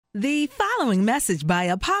The following message by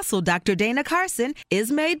Apostle Dr. Dana Carson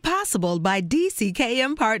is made possible by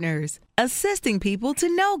DCKM Partners, assisting people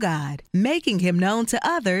to know God, making Him known to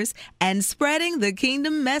others, and spreading the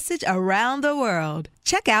kingdom message around the world.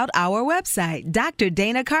 Check out our website,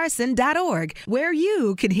 drdanacarson.org, where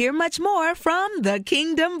you can hear much more from the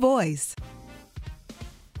Kingdom Voice.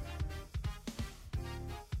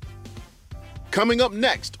 Coming up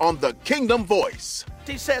next on the Kingdom Voice.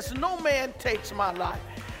 He says, no man takes my life.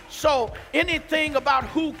 So anything about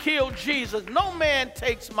who killed Jesus, no man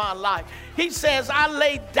takes my life. He says, I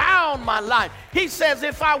lay down my life. He says,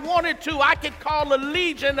 if I wanted to, I could call a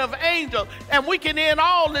legion of angels and we can end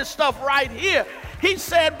all this stuff right here. He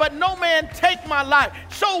said, but no man take my life.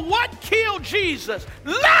 So what killed Jesus?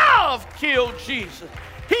 Love killed Jesus.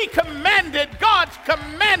 He commanded, God's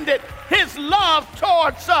commanded his love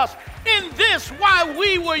towards us. In this, while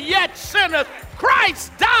we were yet sinners,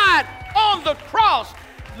 Christ died on the cross.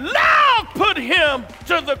 Love put him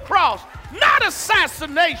to the cross, not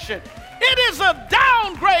assassination. It is a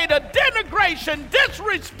downgrade, a denigration,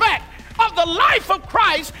 disrespect of the life of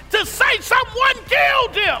Christ to say someone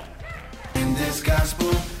killed him. In this gospel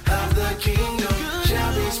of the kingdom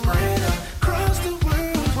shall be spread across the world.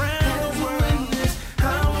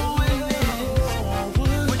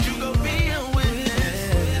 Would you go be a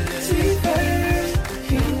witness? See first the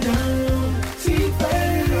kingdom. See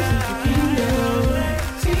first the kingdom.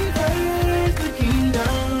 See first the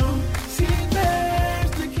kingdom. See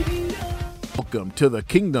first the kingdom. Welcome to the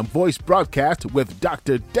Kingdom Voice broadcast with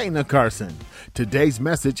Dr. Dana Carson. Today's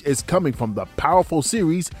message is coming from the powerful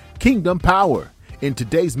series Kingdom Power. In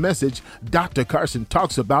today's message, Dr. Carson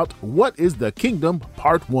talks about what is the kingdom,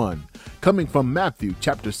 part 1, coming from Matthew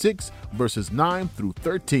chapter 6, verses 9 through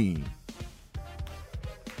 13.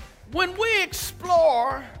 When we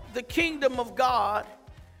explore the kingdom of God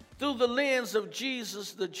through the lens of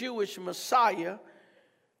Jesus, the Jewish Messiah,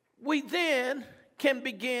 we then can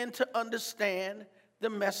begin to understand the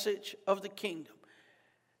message of the kingdom.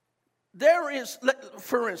 There is,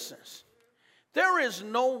 for instance, there is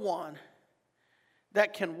no one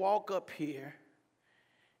that can walk up here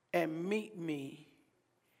and meet me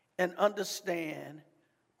and understand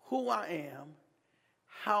who I am,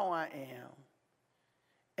 how I am,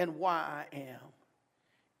 and why I am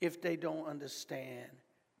if they don't understand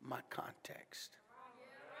my context.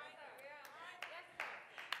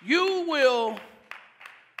 You will,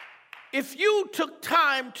 if you took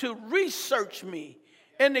time to research me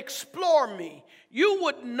and explore me, you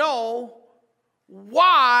would know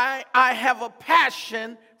why I have a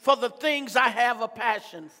passion for the things I have a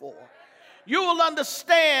passion for. You will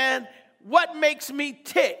understand what makes me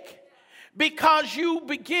tick because you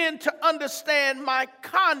begin to understand my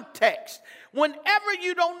context. Whenever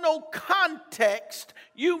you don't know context,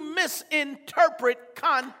 you misinterpret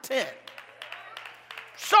content.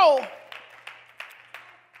 So,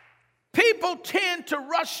 people tend to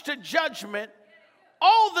rush to judgment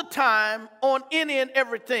all the time on any and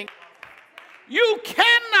everything. You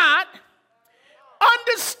cannot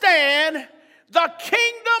understand the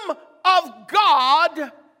kingdom of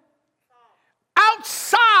God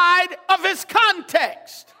outside of his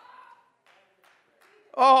context.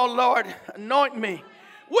 Oh, Lord, anoint me.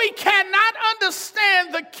 We cannot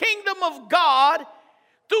understand the kingdom of God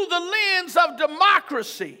through the lens of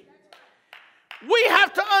democracy. We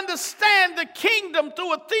have to understand the kingdom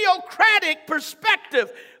through a theocratic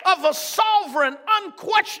perspective of a sovereign,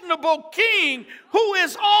 unquestionable king who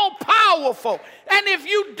is all powerful. And if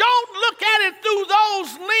you don't look at it through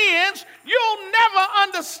those lenses, you'll never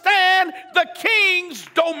understand the king's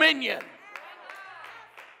dominion.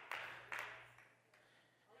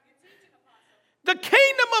 The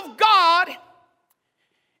kingdom of God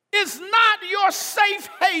is not your safe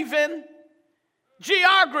haven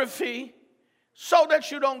geography so that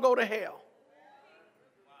you don't go to hell.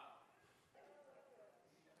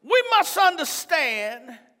 We must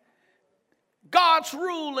understand God's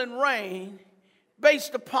rule and reign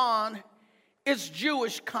based upon its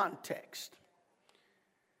Jewish context.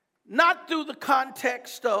 Not through the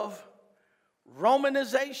context of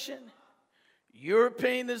Romanization,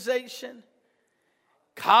 Europeanization,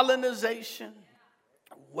 colonization,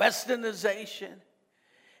 Westernization,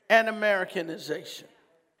 and Americanization.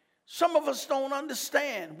 Some of us don't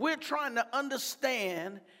understand. We're trying to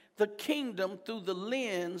understand the kingdom through the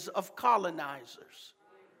lens of colonizers.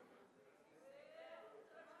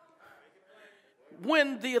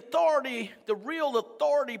 When the authority, the real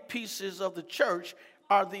authority pieces of the church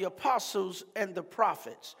are the apostles and the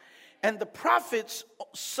prophets. And the prophets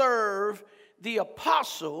serve the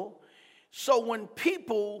apostle So when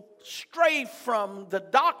people stray from the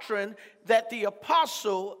doctrine that the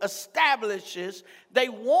apostle establishes, they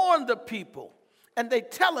warn the people and they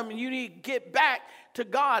tell them you need to get back to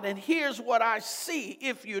God. And here's what I see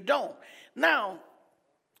if you don't. Now,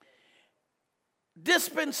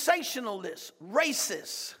 dispensationalists,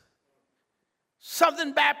 racists,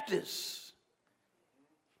 Southern Baptists,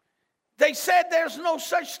 they said there's no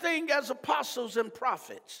such thing as apostles and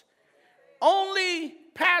prophets. Only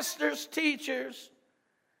pastors, teachers,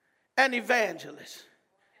 and evangelists.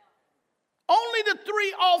 Only the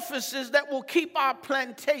three offices that will keep our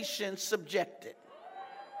plantation subjected.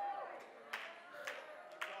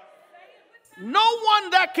 No one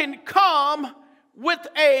that can come with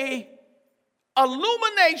a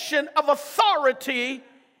illumination of authority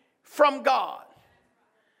from God.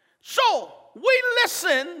 So we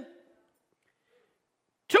listen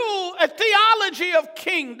to a theology of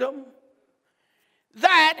kingdom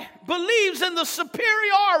that believes in the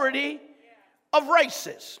superiority of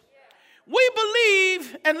races. We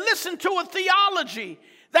believe and listen to a theology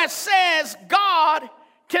that says God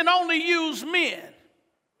can only use men.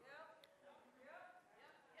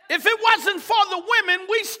 If it wasn't for the women,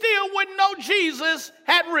 we still wouldn't know Jesus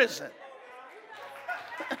had risen.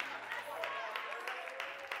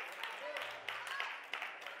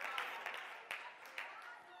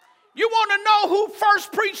 You want to know who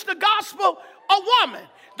first preached the gospel? A woman.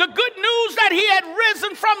 The good news that he had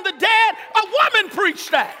risen from the dead, a woman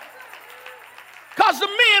preached that. Because the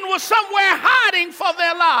men were somewhere hiding for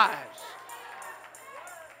their lives.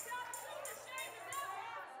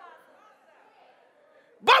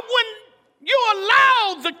 But when you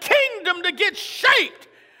allow the kingdom to get shaped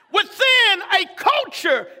within a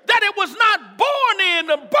culture that it was not born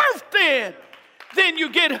in or birthed in, then you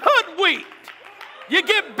get hoodwinked. You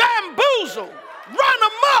get bamboozled, run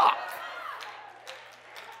amok.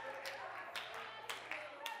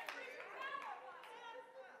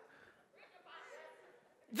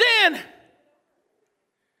 Then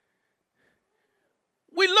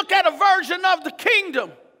we look at a version of the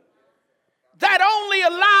kingdom that only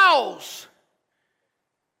allows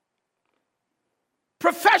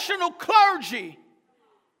professional clergy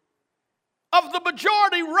of the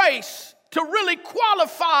majority race to really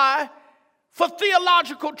qualify for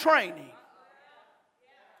theological training.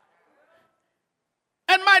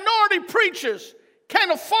 And minority preachers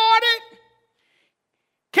can't afford it,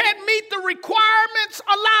 can't meet the requirements,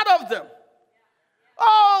 a lot of them.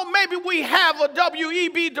 Oh, maybe we have a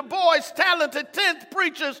W.E.B. Du Bois talented 10th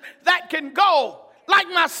preachers that can go. Like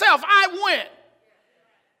myself, I went.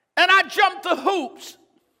 And I jumped the hoops.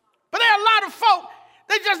 But there are a lot of folk,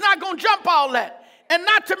 they're just not going to jump all that. And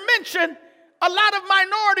not to mention, a lot of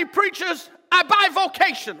minority preachers are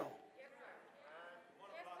bivocational.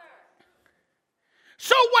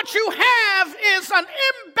 So what you have is an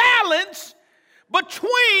imbalance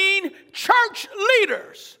between church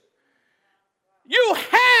leaders. You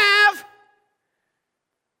have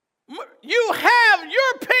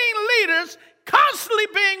European leaders constantly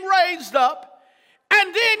being raised up,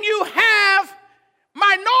 and then you have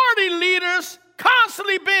minority leaders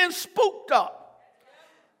constantly being spooked up.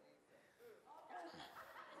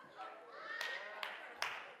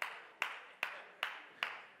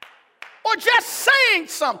 Or just saying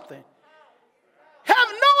something. Have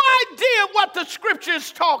no idea what the scripture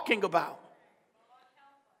is talking about.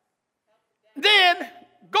 Then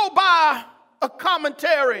go by a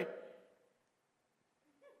commentary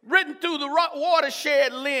written through the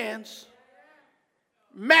watershed lens,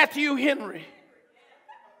 Matthew Henry,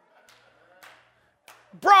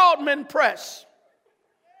 Broadman Press.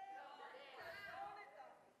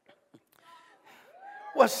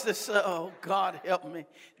 What's this? Oh, God help me.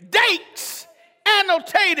 Dates,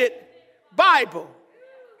 annotated Bible.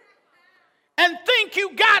 And think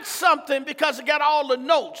you got something because it got all the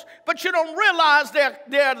notes. But you don't realize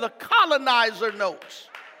they're the colonizer notes.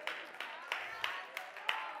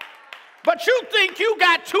 But you think you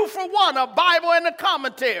got 2 for 1, a Bible and a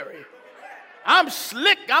commentary. I'm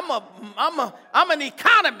slick. I'm an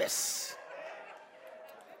economist.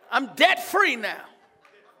 I'm debt free now.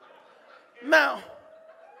 Now,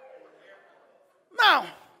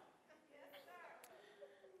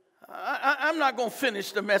 I'm not going to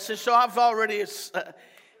finish the message, so I've already,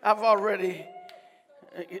 I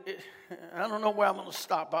don't know where I'm going to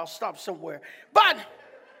stop. I'll stop somewhere. But,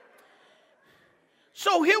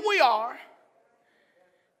 so here we are.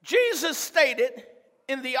 Jesus stated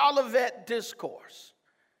in the Olivet Discourse.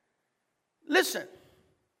 Listen.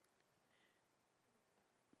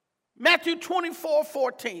 Matthew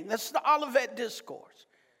 24:14. That's the Olivet Discourse.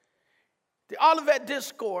 The Olivet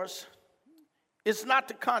Discourse is not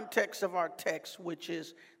the context of our text, which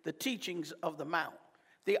is the teachings of the Mount.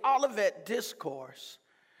 The Olivet Discourse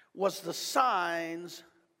was the signs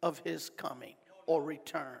of his coming or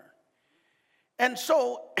return. And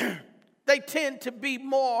so they tend to be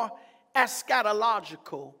more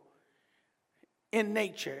eschatological in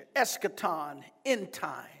nature, eschaton, end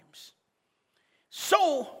times.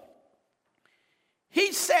 So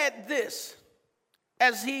he said this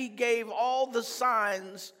as he gave all the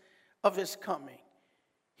signs of his coming.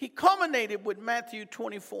 He culminated with Matthew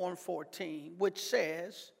 24:14, which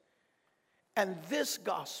says, "And this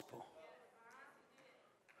gospel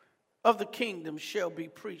of the kingdom shall be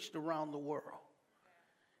preached around the world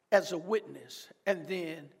as a witness, and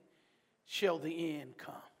then shall the end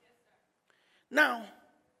come." Now,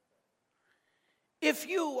 if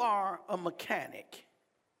you are a mechanic,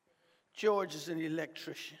 George is an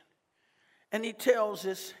electrician, and he tells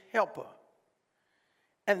his helper,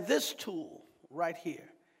 "And this tool right here,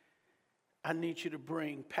 I need you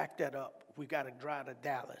to pack that up. We got to drive to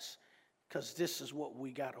Dallas because this is what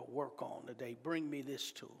we got to work on today. Bring me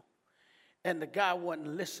this tool." And the guy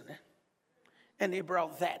wasn't listening, and he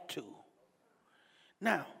brought that tool.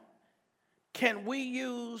 Now, can we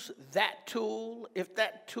use that tool if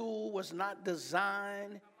that tool was not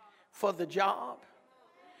designed for the job?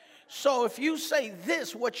 So if you say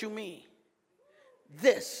this, what you mean?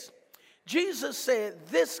 This. Jesus said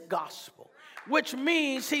this gospel, which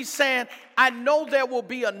means he's saying, I know there will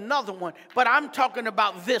be another one, but I'm talking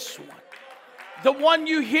about this one. The one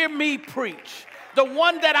you hear me preach. The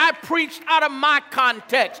one that I preached out of my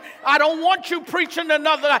context. I don't want you preaching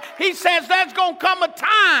another. He says there's going to come a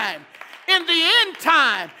time in the end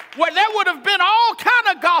time where there would have been all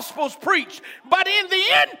kind of gospels preached. But in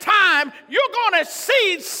the end time, you're going to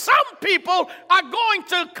see some people are going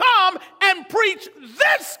to come and preach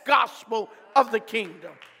this gospel of the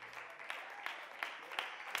kingdom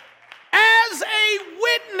as a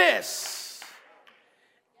witness.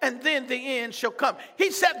 And then the end shall come. He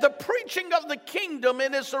said the preaching of the kingdom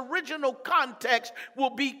in its original context will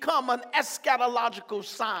become an eschatological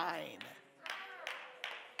sign.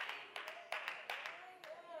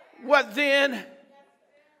 What then,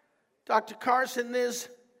 Dr. Carson, is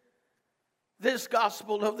this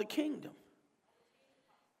gospel of the kingdom?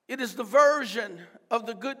 It is the version of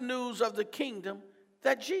the good news of the kingdom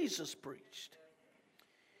that Jesus preached.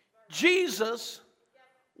 Jesus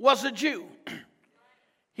was a Jew.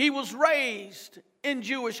 He was raised in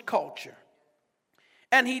Jewish culture,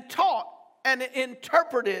 and he taught and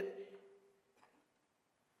interpreted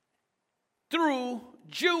through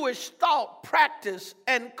Jewish thought, practice,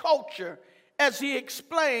 and culture as he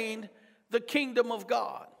explained the kingdom of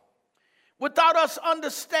God. Without us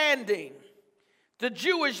understanding the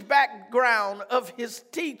Jewish background of his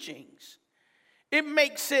teachings, it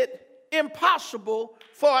makes it impossible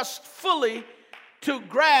for us fully to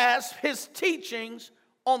grasp his teachings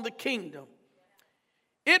on the kingdom.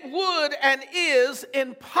 It would and is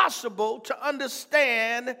impossible to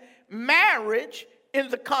understand marriage in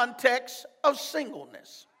the context of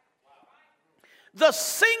singleness. The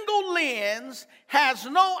single lens has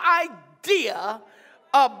no idea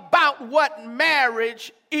about what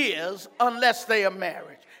marriage is unless they are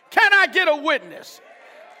married. Can I get a witness?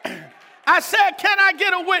 I said, can I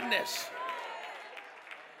get a witness?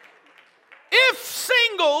 If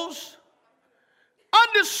singles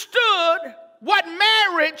understood what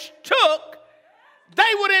marriage took,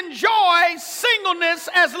 they would enjoy singleness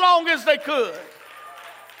as long as they could.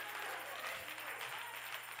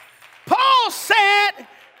 Paul said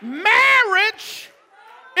marriage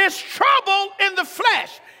is trouble in the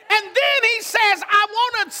flesh. And then he says, I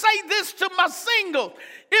want to say this to my singles.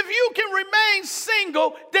 If you can remain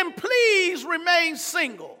single, then please remain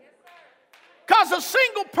single. Because a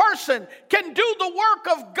single person can do the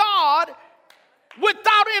work of God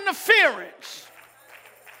without interference.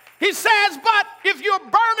 He says, but if you're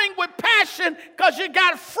burning with passion because you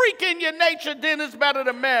got freak in your nature, then it's better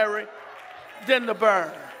to marry than to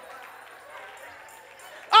burn.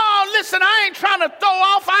 Oh, listen, I ain't trying to throw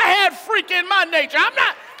off. I had freak in my nature. I'm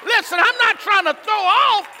not trying to throw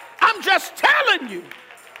off. I'm just telling you.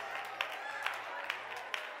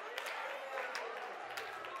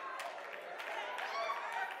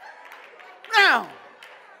 Now,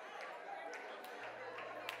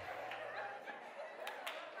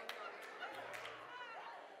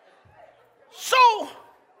 so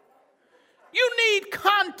you need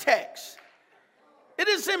context. It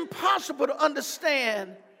is impossible to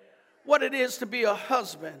understand what it is to be a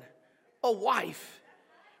husband, a wife,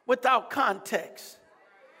 without context.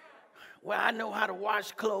 Well, I know how to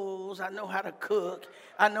wash clothes. I know how to cook.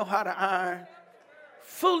 I know how to iron.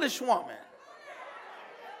 Foolish woman.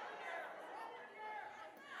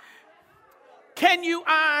 Can you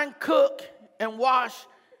iron, cook, and wash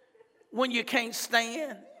when you can't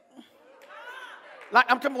stand? Like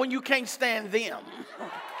I'm talking when you can't stand them.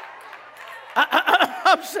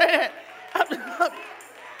 I'm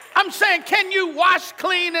saying, can you wash,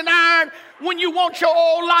 clean, and iron when you want your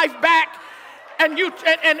old life back, and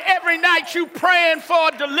every night you praying for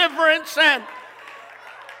deliverance, and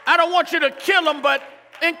I don't want you to kill them, but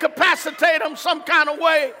incapacitate them some kind of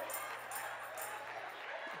way.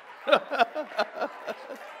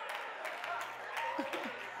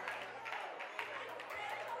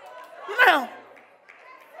 Now,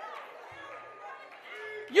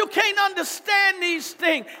 you can't understand these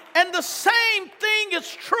things. And the same thing is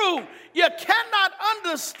true. You cannot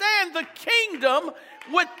understand the kingdom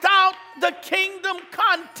without the kingdom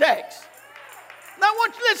context. Now, I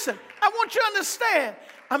want you to understand.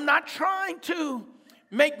 I'm not trying to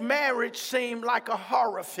make marriage seem like a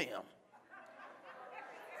horror film.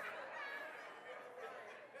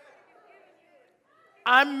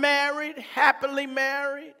 I'm married, happily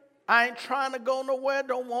married. I ain't trying to go nowhere,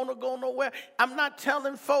 don't want to go nowhere. I'm not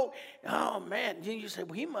telling folk, oh man, you say,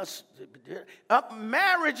 well, he must.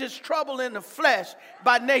 Marriage is trouble in the flesh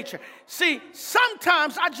by nature. See,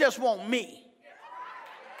 sometimes I just want me.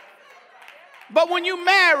 But when you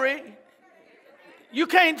marry, you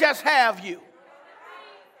can't just have you.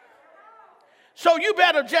 So you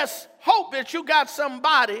better just hope that you got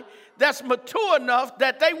somebody that's mature enough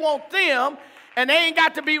that they want them, and they ain't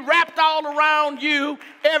got to be wrapped all around you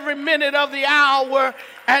every minute of the hour.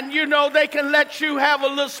 And, they can let you have a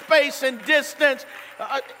little space and distance.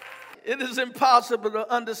 It is impossible to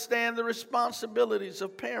understand the responsibilities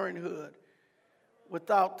of parenthood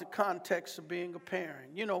without the context of being a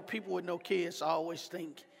parent. People with no kids always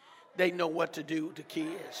think they know what to do to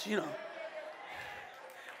kids,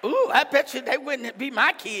 Ooh, I bet you they wouldn't be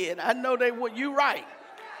my kid. I know they would. You right.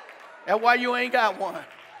 That's why you ain't got one.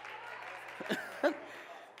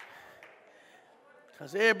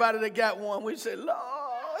 Because everybody that got one, we say,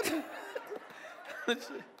 Lord.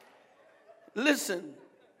 Listen,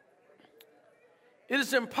 it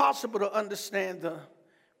is impossible to understand the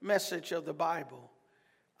message of the Bible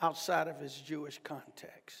outside of its Jewish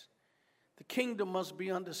context. The kingdom must be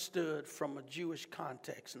understood from a Jewish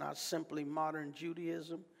context, not simply modern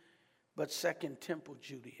Judaism, but Second Temple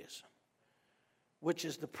Judaism, which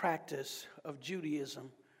is the practice of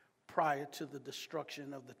Judaism prior to the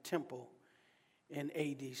destruction of the temple in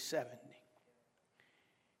AD 70,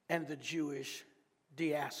 and the Jewish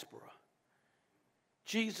diaspora.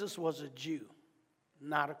 Jesus was a Jew,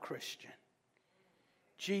 not a Christian.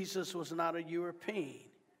 Jesus was not a European,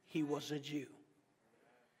 he was a Jew.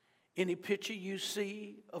 Any picture you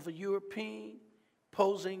see of a European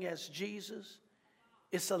posing as Jesus,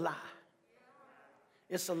 it's a lie.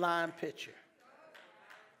 It's a lying picture.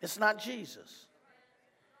 It's not Jesus.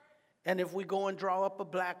 And if we go and draw up a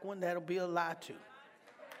black one, that'll be a lie too.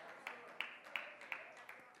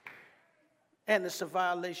 And it's a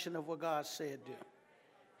violation of what God said do.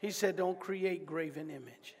 He said, don't create graven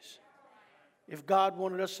images. If God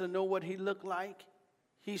wanted us to know what he looked like,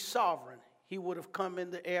 he's sovereign. He would have come in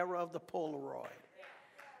the era of the Polaroid.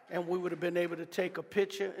 And we would have been able to take a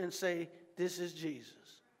picture and say, this is Jesus.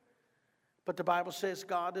 But the Bible says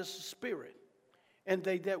God is a spirit. And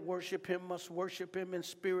they that worship him must worship him in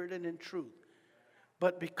spirit and in truth.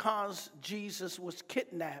 But because Jesus was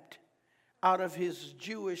kidnapped out of his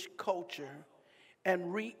Jewish culture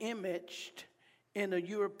and re-imaged in a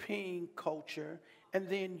European culture and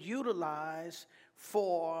then utilized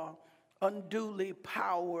for unduly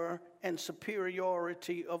power and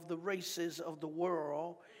superiority of the races of the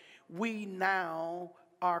world, we now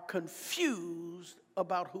are confused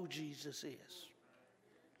about who Jesus is.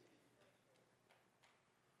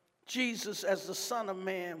 Jesus, as the Son of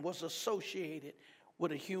Man, was associated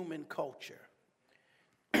with a human culture.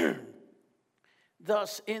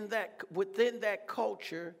 Thus, within that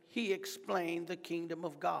culture, he explained the kingdom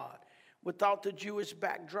of God. Without the Jewish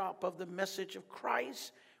backdrop of the message of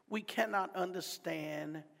Christ, we cannot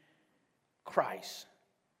understand Christ.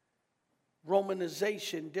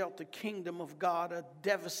 Romanization dealt the kingdom of God a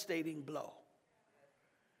devastating blow.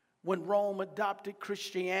 When Rome adopted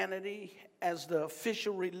Christianity as the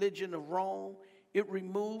official religion of Rome, it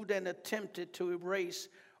removed and attempted to erase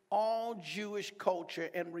all Jewish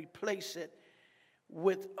culture and replace it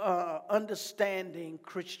with understanding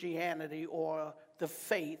Christianity or the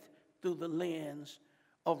faith through the lens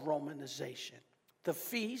of Romanization. The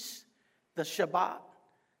feast, the Shabbat,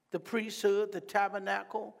 the priesthood, the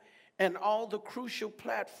tabernacle, and all the crucial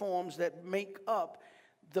platforms that make up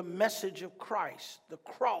the message of Christ, the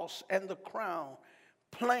cross and the crown,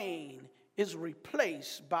 plain is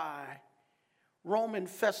replaced by Roman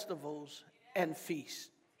festivals and feasts.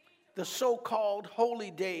 The so-called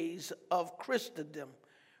holy days of Christendom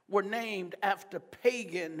were named after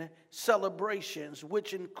pagan celebrations,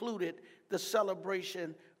 which included the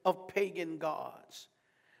celebration of pagan gods.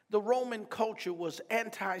 The Roman culture was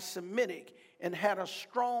anti-Semitic and had a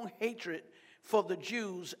strong hatred for the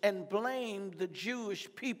Jews and blamed the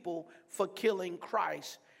Jewish people for killing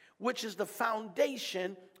Christ, which is the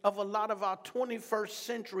foundation of a lot of our 21st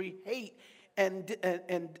century hate and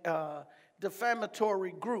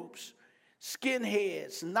defamatory groups,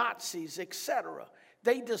 skinheads, Nazis, etc.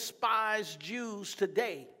 They despise Jews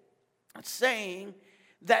today, saying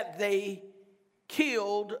that they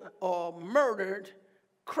killed or murdered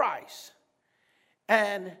Christ.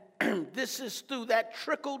 And this is through that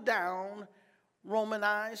trickle-down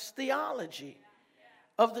Romanized theology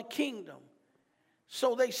of the kingdom.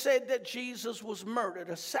 So they said that Jesus was murdered,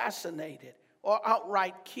 assassinated, or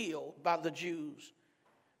outright killed by the Jews.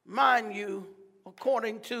 Mind you,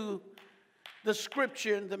 according to the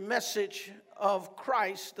scripture and the message of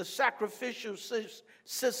Christ, the sacrificial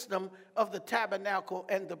system of the tabernacle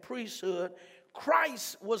and the priesthood,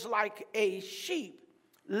 Christ was like a sheep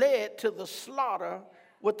led to the slaughter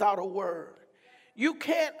without a word. You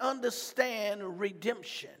can't understand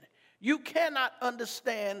redemption. You cannot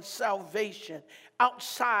understand salvation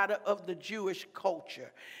outside of the Jewish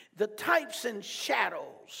culture. The types and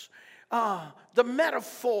shadows, the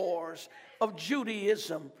metaphors of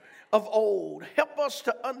Judaism of old help us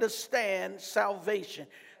to understand salvation.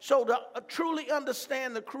 So to truly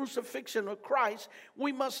understand the crucifixion of Christ,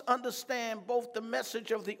 we must understand both the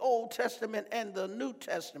message of the Old Testament and the New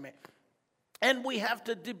Testament. And we have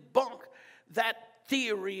to debunk that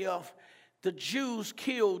theory of the Jews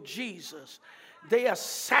killed Jesus. They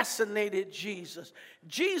assassinated Jesus.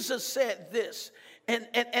 Jesus said this,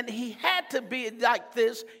 and he had to be like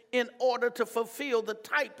this in order to fulfill the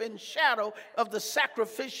type and shadow of the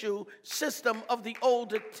sacrificial system of the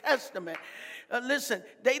Old Testament. Listen,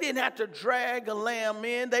 they didn't have to drag a lamb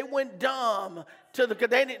in. They went dumb to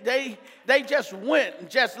they just went and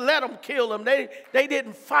just let them kill him. They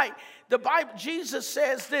didn't fight. The Bible, Jesus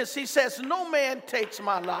says this. He says, no man takes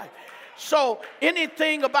my life. So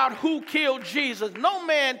anything about who killed Jesus, no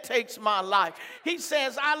man takes my life. He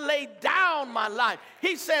says, I lay down my life.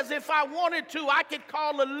 He says, if I wanted to, I could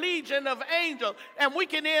call a legion of angels and we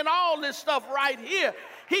can end all this stuff right here.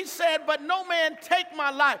 He said, but no man take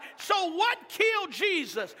my life. So what killed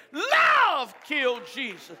Jesus? Love killed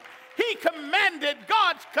Jesus. He commanded,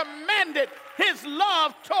 God's commanded his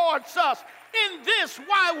love towards us. In this,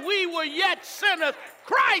 while we were yet sinners,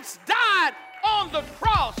 Christ died on the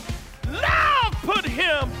cross. Love put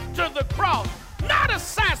him to the cross, not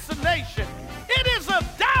assassination. It is a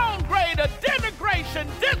downgrade, a denigration,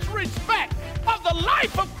 disrespect of the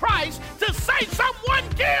life of Christ to say someone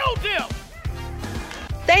killed him.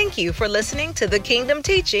 Thank you for listening to the Kingdom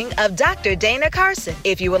Teaching of Dr. Dana Carson.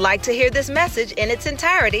 If you would like to hear this message in its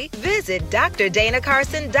entirety, visit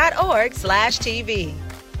drdanacarson.org/TV.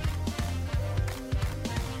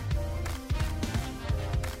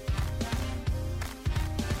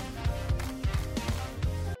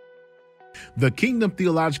 The Kingdom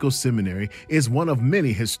Theological Seminary is one of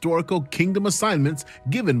many historical kingdom assignments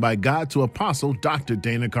given by God to Apostle Dr.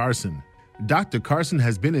 Dana Carson. Dr. Carson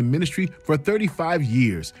has been in ministry for 35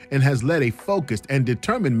 years and has led a focused and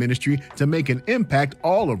determined ministry to make an impact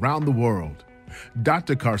all around the world.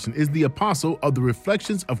 Dr. Carson is the apostle of the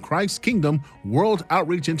Reflections of Christ's Kingdom World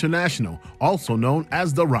Outreach International, also known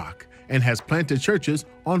as The Rock, and has planted churches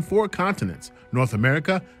on 4 continents: North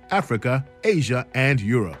America, Africa, Asia, and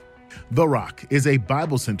Europe. The Rock is a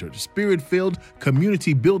Bible-centered, Spirit-filled,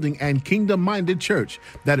 community-building, and kingdom-minded church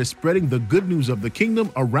that is spreading the good news of the kingdom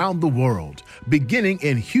around the world, beginning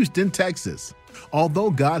in Houston, Texas. Although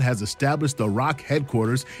God has established the Rock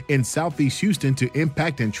headquarters in Southeast Houston to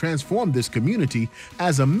impact and transform this community,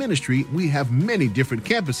 as a ministry, we have many different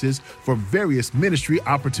campuses for various ministry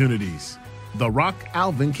opportunities. The Rock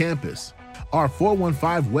Alvin Campus. Our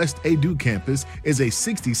 415 West Adu campus is a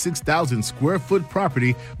 66,000 square foot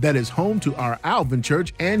property that is home to our Alvin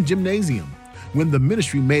Church and gymnasium. When the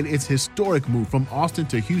ministry made its historic move from Austin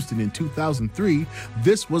to Houston in 2003,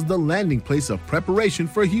 this was the landing place of preparation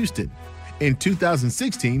for Houston. In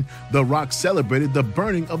 2016, The Rock celebrated the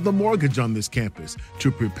burning of the mortgage on this campus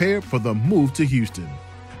to prepare for the move to Houston.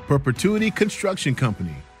 Perpetuity Construction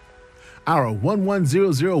Company. Our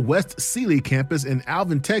 1100 West Sealy campus in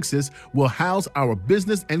Alvin, Texas will house our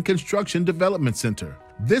Business and Construction Development Center.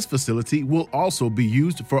 This facility will also be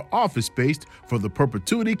used for office space for the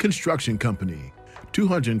Perpetuity Construction Company.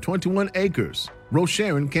 221 acres,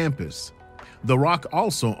 Rosharon campus. The Rock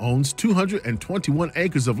also owns 221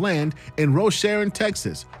 acres of land in Rocheron,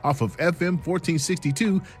 Texas, off of FM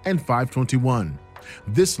 1462 and 521.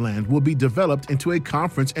 This land will be developed into a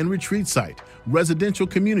conference and retreat site, residential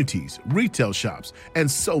communities, retail shops, and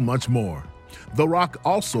so much more. The Rock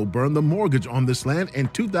also burned the mortgage on this land in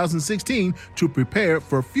 2016 to prepare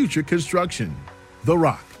for future construction. The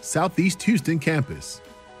Rock, Southeast Houston campus.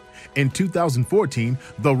 In 2014,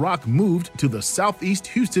 The Rock moved to the Southeast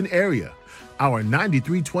Houston area. Our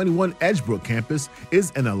 9321 Edgebrook campus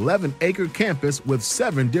is an 11-acre campus with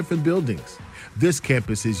 7 different buildings. This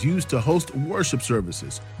campus is used to host worship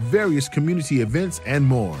services, various community events, and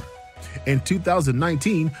more. In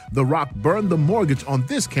 2019, The Rock burned the mortgage on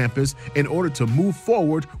this campus in order to move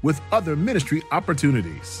forward with other ministry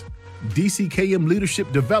opportunities. DCKM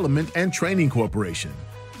Leadership Development and Training Corporation.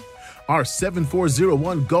 Our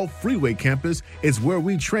 7401 Gulf Freeway campus is where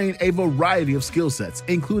we train a variety of skill sets,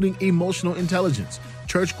 including emotional intelligence,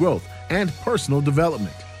 church growth, and personal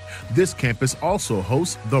development. This campus also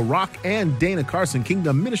hosts The Rock and Dana Carson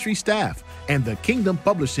Kingdom Ministry staff and the Kingdom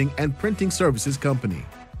Publishing and Printing Services Company.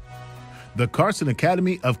 The Carson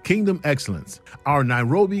Academy of Kingdom Excellence, our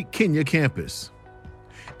Nairobi, Kenya campus.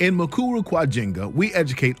 In Mukuru, Kwajinga, we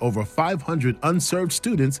educate over 500 unserved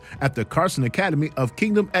students at the Carson Academy of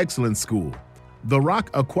Kingdom Excellence School. The Rock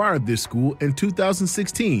acquired this school in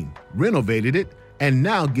 2016, renovated it, and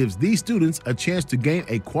now gives these students a chance to gain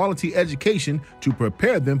a quality education to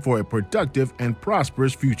prepare them for a productive and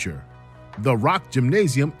prosperous future. The Rock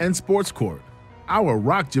Gymnasium and Sports Court. Our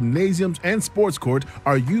Rock Gymnasiums and Sports Court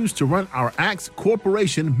are used to run our ACTS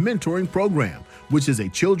Corporation Mentoring Program, which is a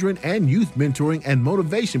children and youth mentoring and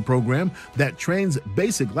motivation program that trains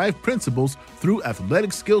basic life principles through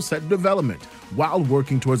athletic skill set development while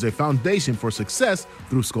working towards a foundation for success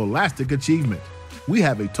through scholastic achievement. We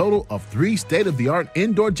have a total of 3 state-of-the-art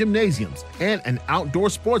indoor gymnasiums and an outdoor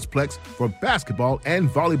sportsplex for basketball and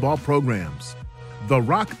volleyball programs. The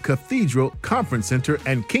Rock Cathedral Conference Center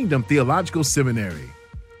and Kingdom Theological Seminary.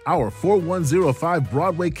 Our 4105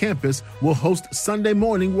 Broadway campus will host Sunday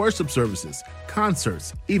morning worship services,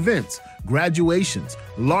 concerts, events, graduations,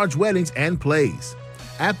 large weddings, and plays.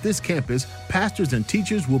 At this campus, pastors and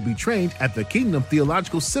teachers will be trained at the Kingdom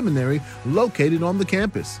Theological Seminary located on the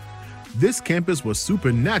campus. This campus was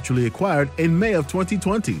supernaturally acquired in May of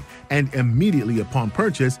 2020, and immediately upon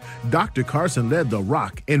purchase, Dr. Carson led The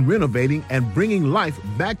Rock in renovating and bringing life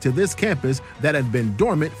back to this campus that had been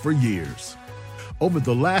dormant for years. Over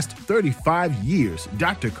the last 35 years,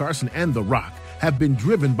 Dr. Carson and The Rock have been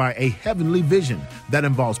driven by a heavenly vision that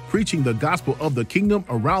involves preaching the gospel of the kingdom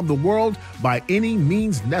around the world by any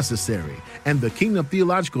means necessary. And the Kingdom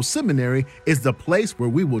Theological Seminary is the place where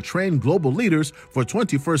we will train global leaders for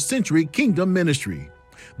 21st century kingdom ministry.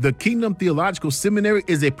 The Kingdom Theological Seminary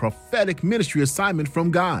is a prophetic ministry assignment from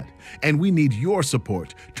God, and we need your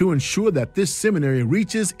support to ensure that this seminary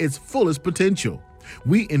reaches its fullest potential.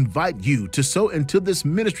 We invite you to sow into this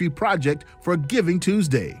ministry project for Giving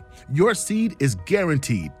Tuesday. Your seed is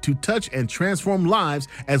guaranteed to touch and transform lives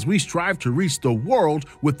as we strive to reach the world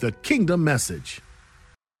with the kingdom message.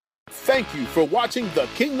 Thank you for watching The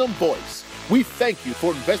Kingdom Voice. We thank you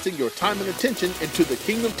for investing your time and attention into the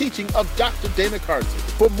kingdom teaching of Dr. Dana Carson.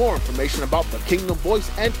 For more information about The Kingdom Voice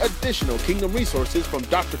and additional kingdom resources from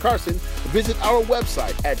Dr. Carson, visit our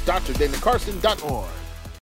website at drdanacarson.org.